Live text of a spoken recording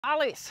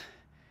Volleys.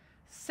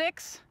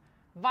 6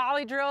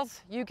 volley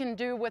drills you can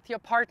do with your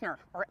partner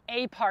or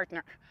a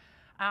partner.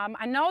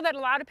 I know that a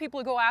lot of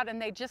people go out and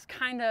they just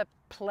kind of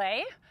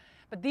play,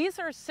 but these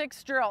are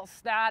 6 drills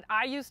that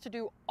I used to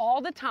do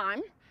all the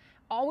time,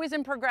 always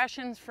in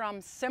progressions from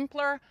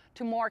simpler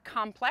to more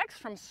complex,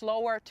 from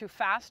slower to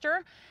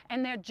faster,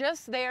 and they're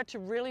just there to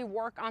really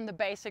work on the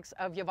basics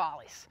of your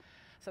volleys.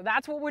 So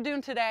that's what we're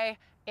doing today.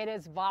 It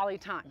is volley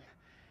time.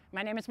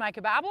 My name is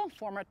Meike Babel,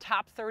 former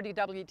top 30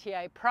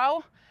 WTA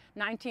pro,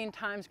 19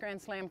 times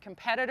Grand Slam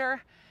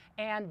competitor,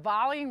 and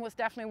volleying was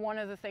definitely one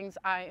of the things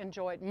I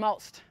enjoyed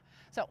most.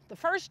 So the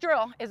first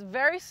drill is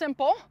very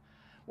simple.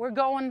 We're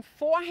going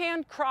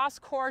forehand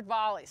cross-court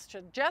volleys,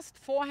 just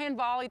forehand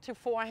volley to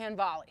forehand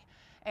volley.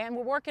 And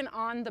we're working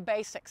on the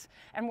basics.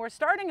 And we're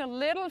starting a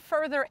little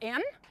further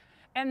in,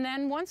 and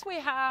then once we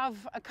have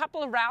a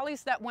couple of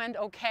rallies that went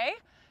okay,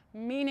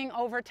 meaning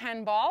over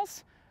 10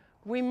 balls,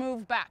 we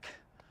move back.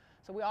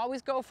 So we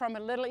always go from a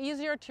little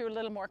easier to a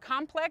little more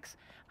complex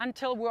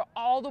until we're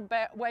all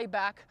the way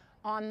back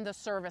on the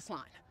service line.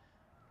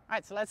 All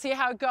right, so let's see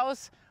how it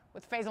goes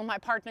with Faisal, my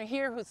partner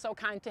here, who's so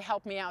kind to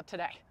help me out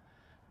today.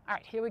 All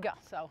right, here we go.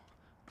 So,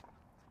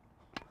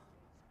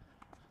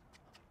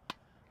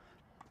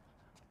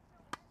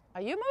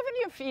 are you moving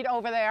your feet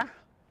over there?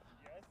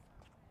 Yes.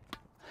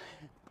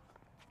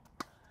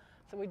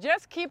 So we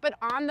just keep it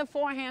on the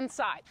forehand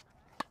side.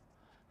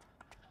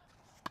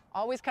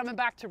 Always coming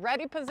back to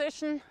ready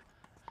position,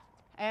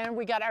 and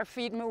we got our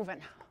feet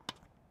moving.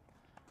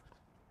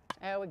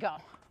 There we go.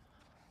 All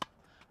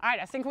right,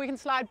 I think we can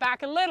slide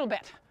back a little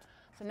bit.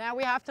 So now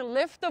we have to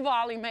lift the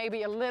volley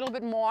maybe a little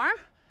bit more,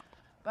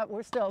 but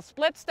we're still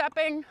split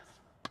stepping.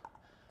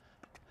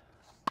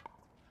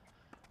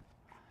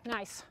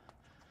 Nice.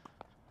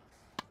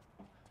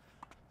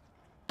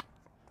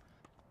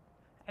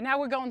 And now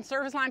we're going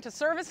service line to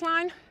service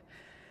line.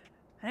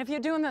 And if you're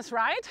doing this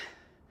right,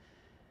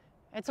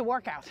 it's a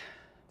workout.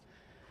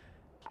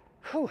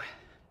 Whew.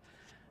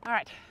 All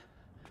right.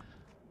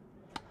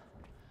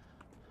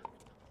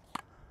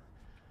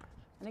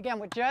 And again,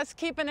 we're just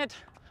keeping it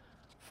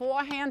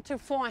forehand to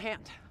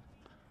forehand.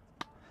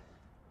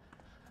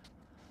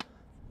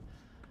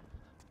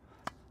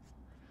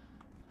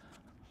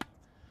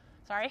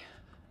 Sorry.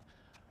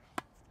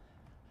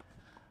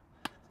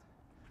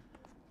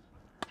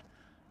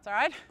 It's all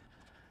right.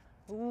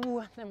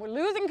 Ooh, then we're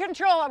losing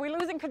control. Are we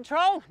losing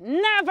control?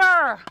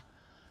 Never!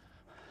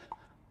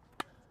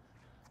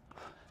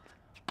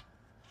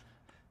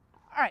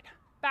 All right,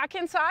 back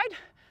inside.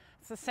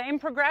 It's the same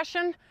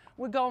progression.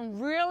 We're going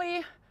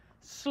really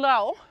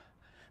slow.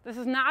 This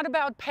is not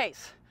about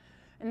pace.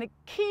 And the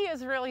key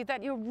is really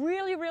that you're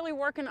really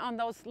working on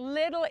those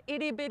little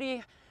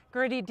itty-bitty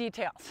gritty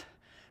details.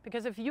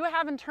 Because if you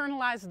have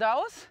internalized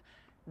those,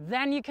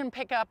 then you can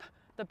pick up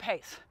the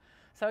pace.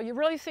 So you're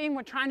really seeing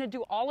we're trying to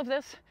do all of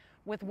this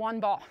with one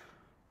ball.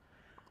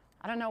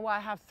 I don't know why I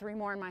have 3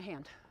 more in my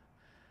hand.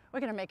 We're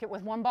gonna make it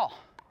with 1 ball.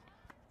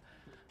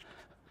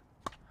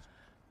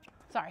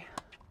 Sorry.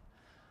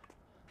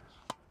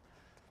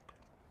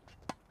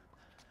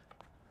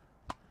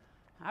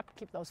 Up,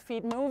 keep those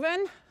feet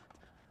moving.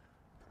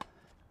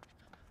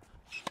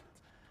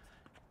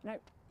 Now,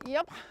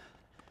 yep.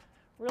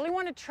 Really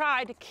want to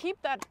try to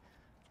keep that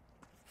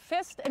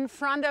fist in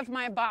front of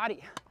my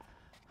body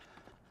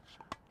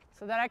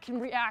so that I can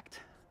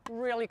react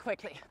really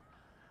quickly.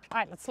 All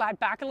right, let's slide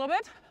back a little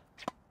bit.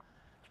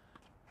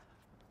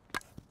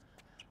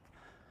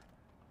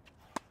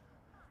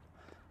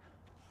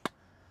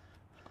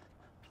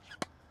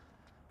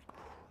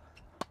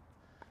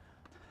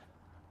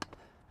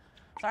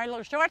 Sorry, a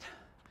little short.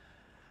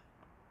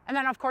 And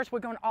then, of course, we're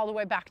going all the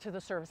way back to the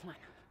service line.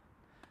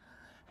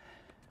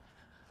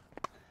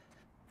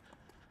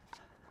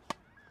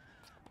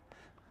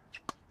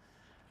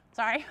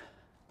 Sorry.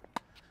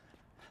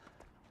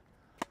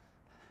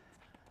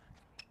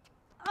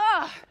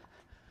 Ah!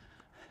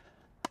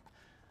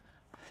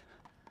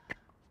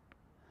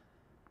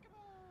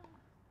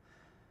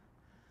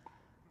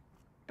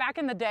 Back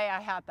in the day,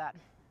 I had that.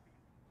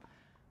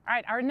 All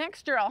right, our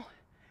next drill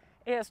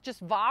is just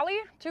volley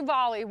to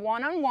volley,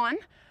 one-on-one,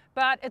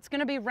 but it's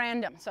going to be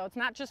random. So it's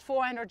not just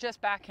forehand or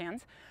just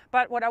backhands.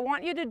 But what I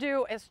want you to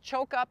do is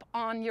choke up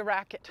on your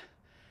racket.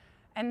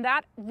 And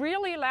that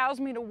really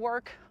allows me to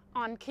work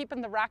on keeping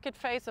the racket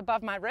face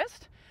above my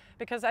wrist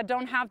because I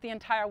don't have the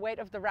entire weight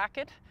of the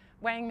racket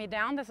weighing me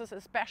down. This is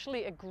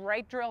especially a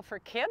great drill for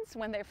kids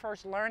when they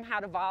first learn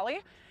how to volley.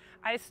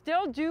 I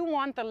still do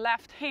want the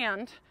left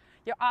hand,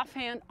 your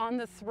offhand, on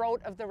the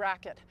throat of the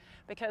racket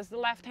because the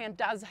left hand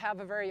does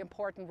have a very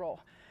important role.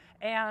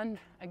 And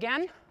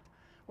again,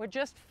 we're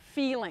just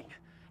feeling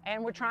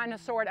and we're trying to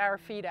sort our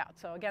feet out.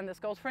 So again, this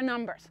goes for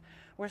numbers.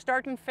 We're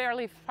starting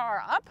fairly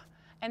far up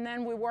and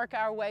then we work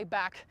our way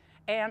back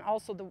and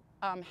also the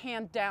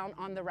hand down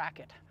on the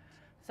racket.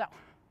 So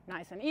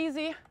nice and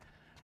easy.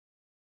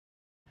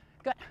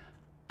 Good.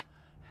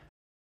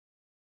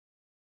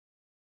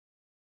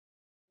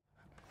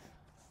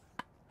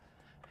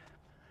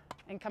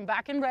 And come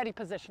back in ready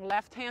position.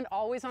 Left hand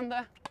always on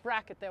the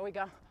racket. There we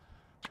go.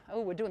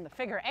 Oh, we're doing the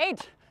figure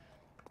 8.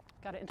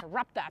 Got to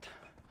interrupt that.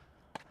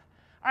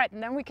 All right,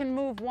 and then we can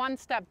move one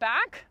step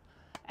back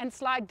and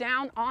slide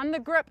down on the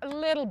grip a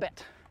little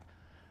bit.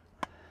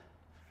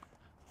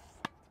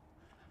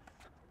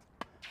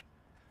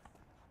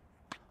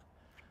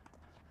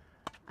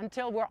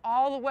 Until we're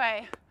all the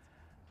way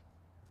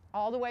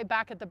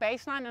back at the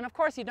baseline. And of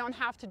course, you don't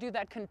have to do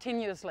that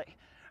continuously.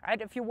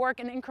 Right? If you work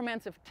in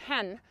increments of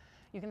 10,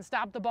 you can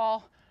stop the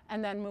ball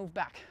and then move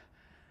back.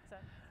 All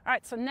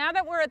right, so now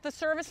that we're at the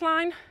service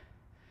line,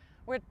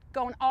 we're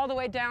going all the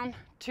way down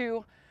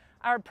to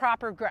our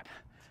proper grip.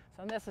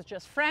 So this is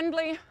just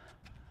friendly,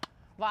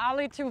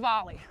 volley to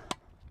volley.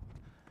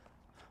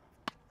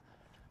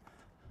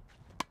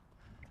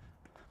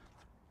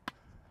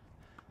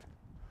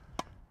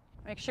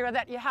 Make sure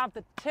that you have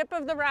the tip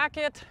of the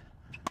racket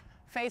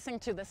facing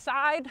to the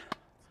side.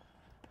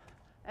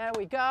 There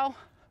we go.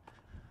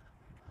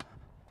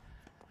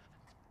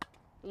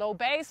 Low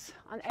base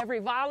on every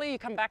volley. You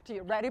come back to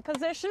your ready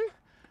position.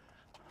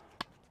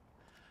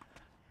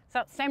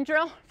 So same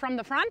drill from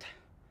the front.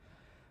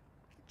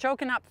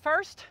 Choking up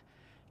first,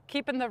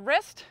 keeping the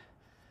wrist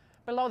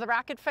below the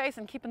racket face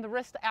and keeping the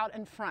wrist out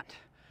in front.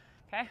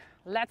 Okay,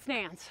 let's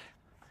dance.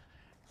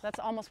 That's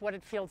almost what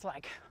it feels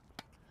like.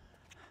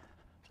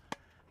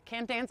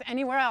 Can't dance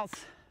anywhere else,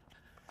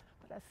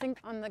 but I think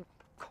on the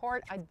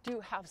court I do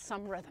have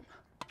some rhythm.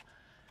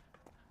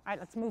 All right,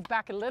 let's move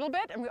back a little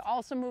bit, and we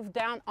also move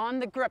down on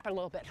the grip a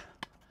little bit.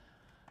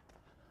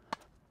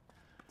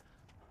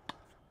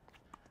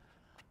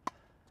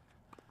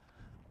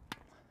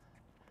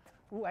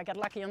 Ooh, I got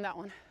lucky on that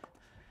one.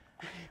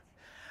 All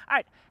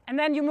right, and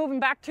then you're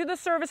moving back to the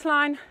service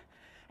line,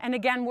 and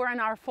again, we're in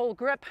our full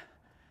grip,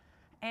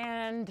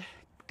 and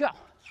go.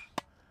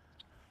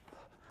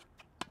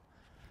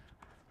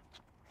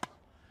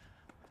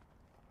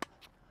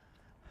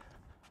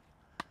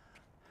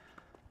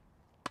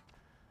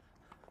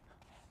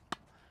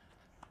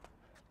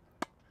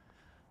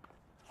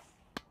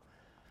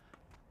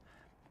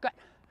 Good.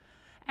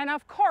 And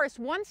of course,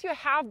 once you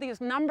have these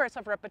numbers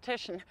of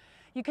repetition,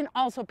 you can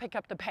also pick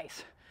up the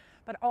pace.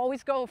 But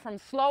always go from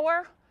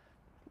slower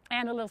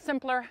and a little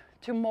simpler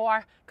to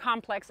more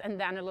complex and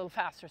then a little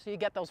faster, so you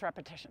get those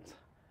repetitions.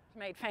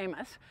 Made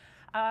famous.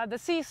 The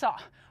seesaw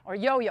or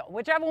yo-yo,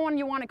 whichever one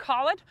you want to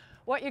call it.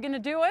 What you're going to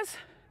do is,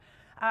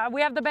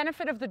 we have the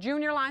benefit of the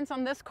junior lines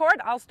on this court.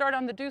 I'll start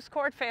on the deuce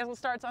court. Faisal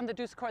starts on the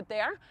deuce court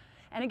there.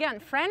 And again,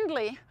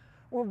 friendly,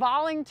 we're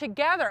volleying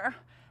together.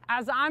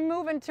 As I'm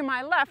moving to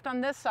my left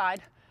on this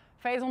side,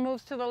 Faisal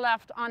moves to the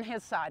left on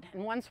his side.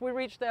 And once we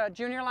reach the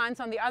junior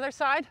lines on the other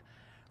side,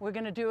 we're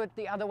going to do it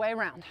the other way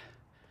around.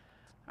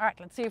 All right,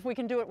 let's see if we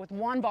can do it with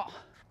one ball.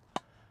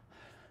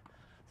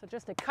 So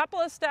just a couple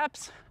of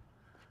steps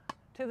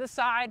to the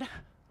side,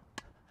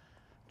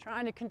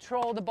 trying to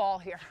control the ball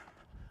here.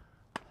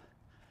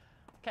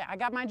 Okay, I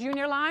got my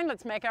junior line.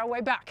 Let's make our way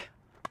back.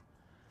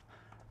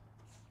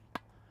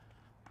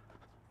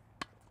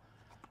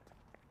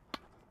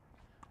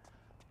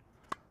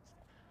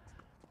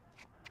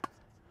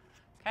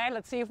 Okay,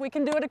 let's see if we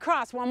can do it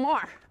across. One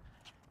more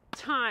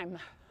time.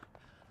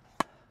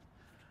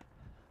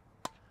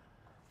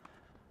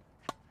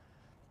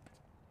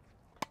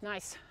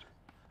 Nice.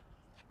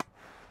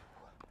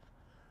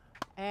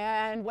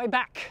 And way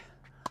back.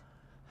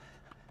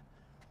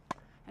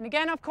 And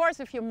again, of course,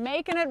 if you're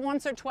making it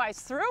once or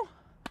twice through,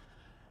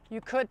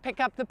 you could pick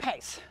up the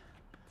pace.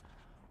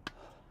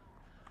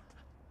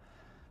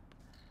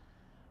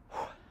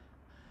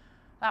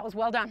 That was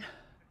well done.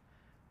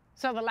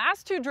 So the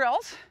last two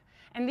drills,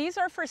 and these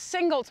are for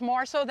singles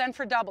more so than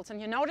for doubles.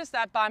 And you notice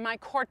that by my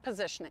court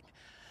positioning.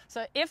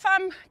 So if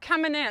I'm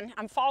coming in,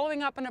 I'm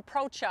following up an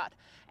approach shot,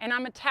 and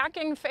I'm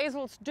attacking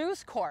Faisal's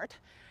deuce court,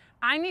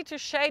 I need to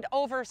shade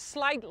over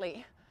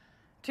slightly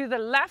to the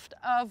left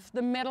of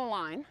the middle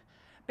line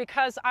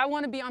because I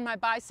want to be on my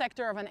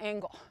bisector of an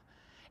angle.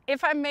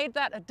 If I made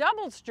that a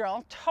doubles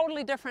drill,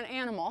 totally different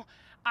animal,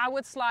 I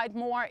would slide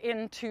more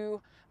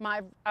into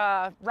my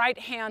right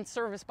hand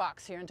service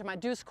box here, into my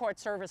deuce court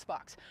service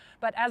box.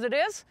 But as it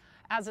is,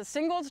 as a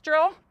singles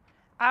drill,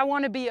 I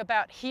want to be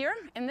about here.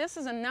 And this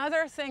is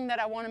another thing that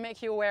I want to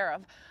make you aware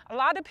of. A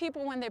lot of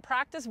people, when they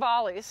practice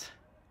volleys,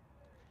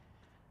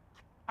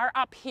 are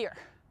up here.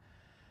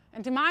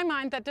 And to my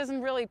mind, that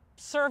doesn't really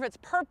serve its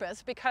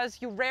purpose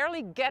because you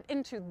rarely get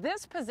into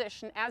this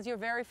position as your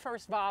very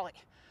first volley.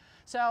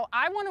 So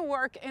I want to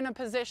work in a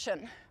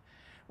position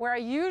where I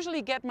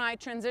usually get my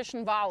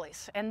transition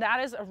volleys, and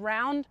that is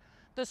around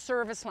the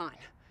service line.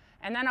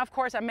 And then, of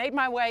course, I made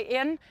my way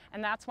in,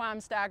 and that's why I'm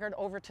staggered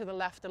over to the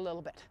left a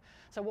little bit.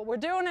 So what we're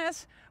doing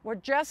is we're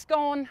just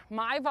going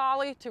my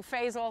volley to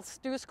Faisal's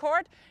deuce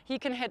court. He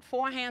can hit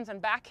forehands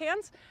and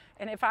backhands.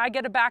 And if I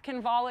get a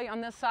backhand volley on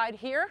this side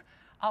here,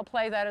 I'll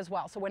play that as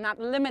well. So we're not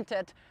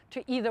limited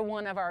to either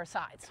one of our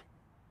sides.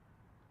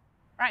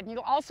 All right, and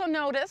you'll also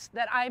notice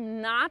that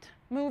I'm not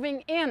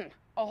moving in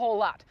a whole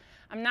lot.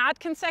 I'm not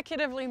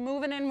consecutively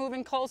moving in,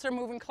 moving closer,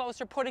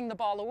 putting the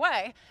ball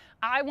away.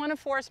 I want to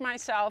force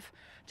myself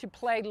to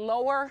play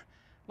lower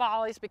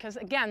volleys because,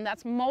 again,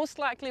 that's most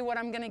likely what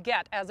I'm going to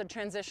get as a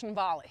transition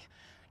volley.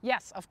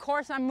 Yes, of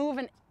course, I'm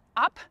moving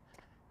up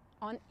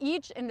on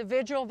each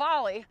individual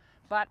volley,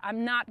 but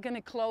I'm not going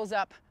to close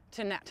up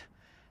to net.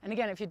 And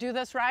again, if you do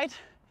this right,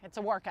 it's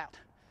a workout.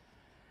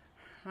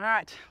 All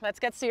right, let's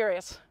get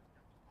serious.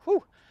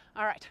 Whew.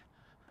 All right.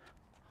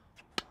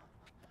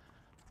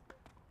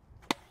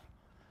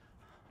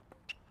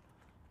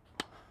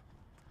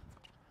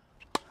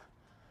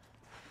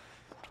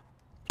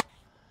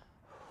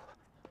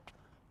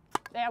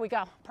 There we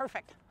go,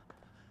 perfect.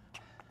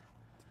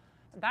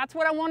 That's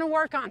what I want to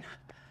work on.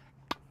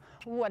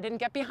 Ooh, I didn't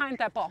get behind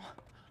that ball.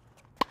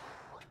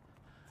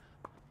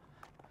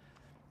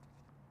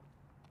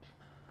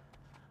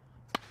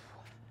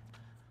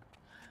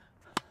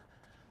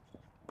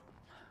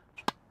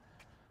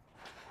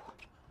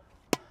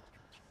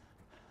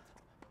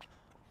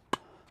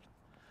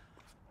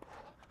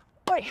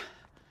 Oi.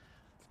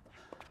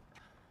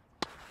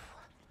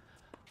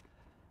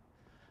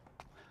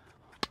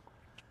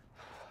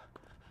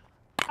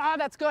 Ah,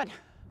 that's good.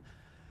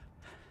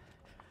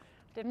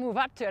 Didn't move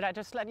up to it, I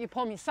just let you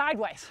pull me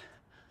sideways.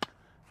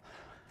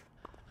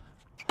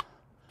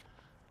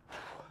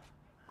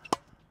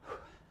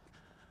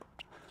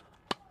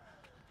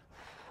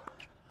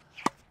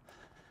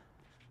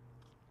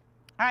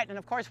 All right, and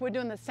of course we're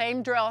doing the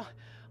same drill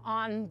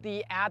on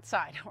the ad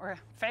side, or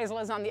Faisal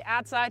is on the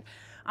ad side.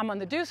 I'm on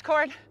the deuce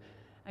court.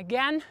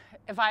 Again,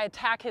 if I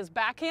attack his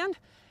backhand,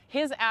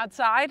 his ad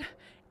side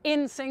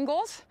in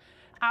singles,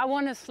 I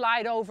want to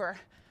slide over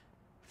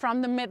from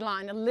the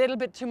midline a little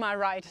bit to my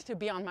right to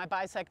be on my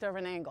bisector of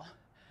an angle.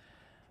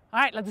 All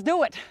right, let's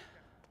do it.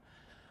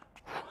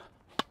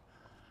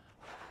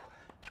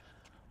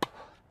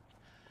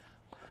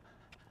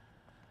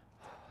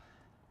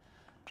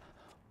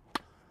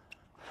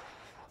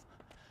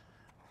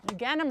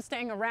 Again, I'm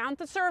staying around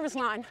the service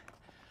line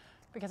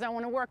because I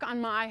want to work on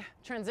my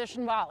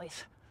transition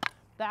volleys.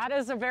 That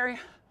is a very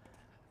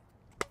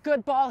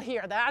good ball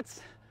here. That's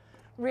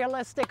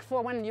realistic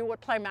for when you would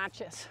play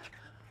matches.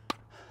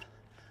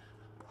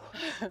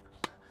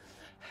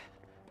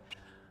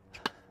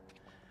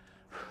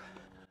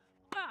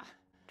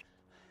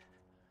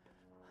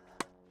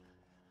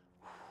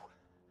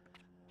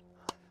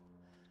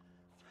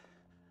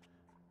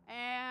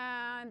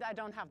 And I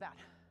don't have that.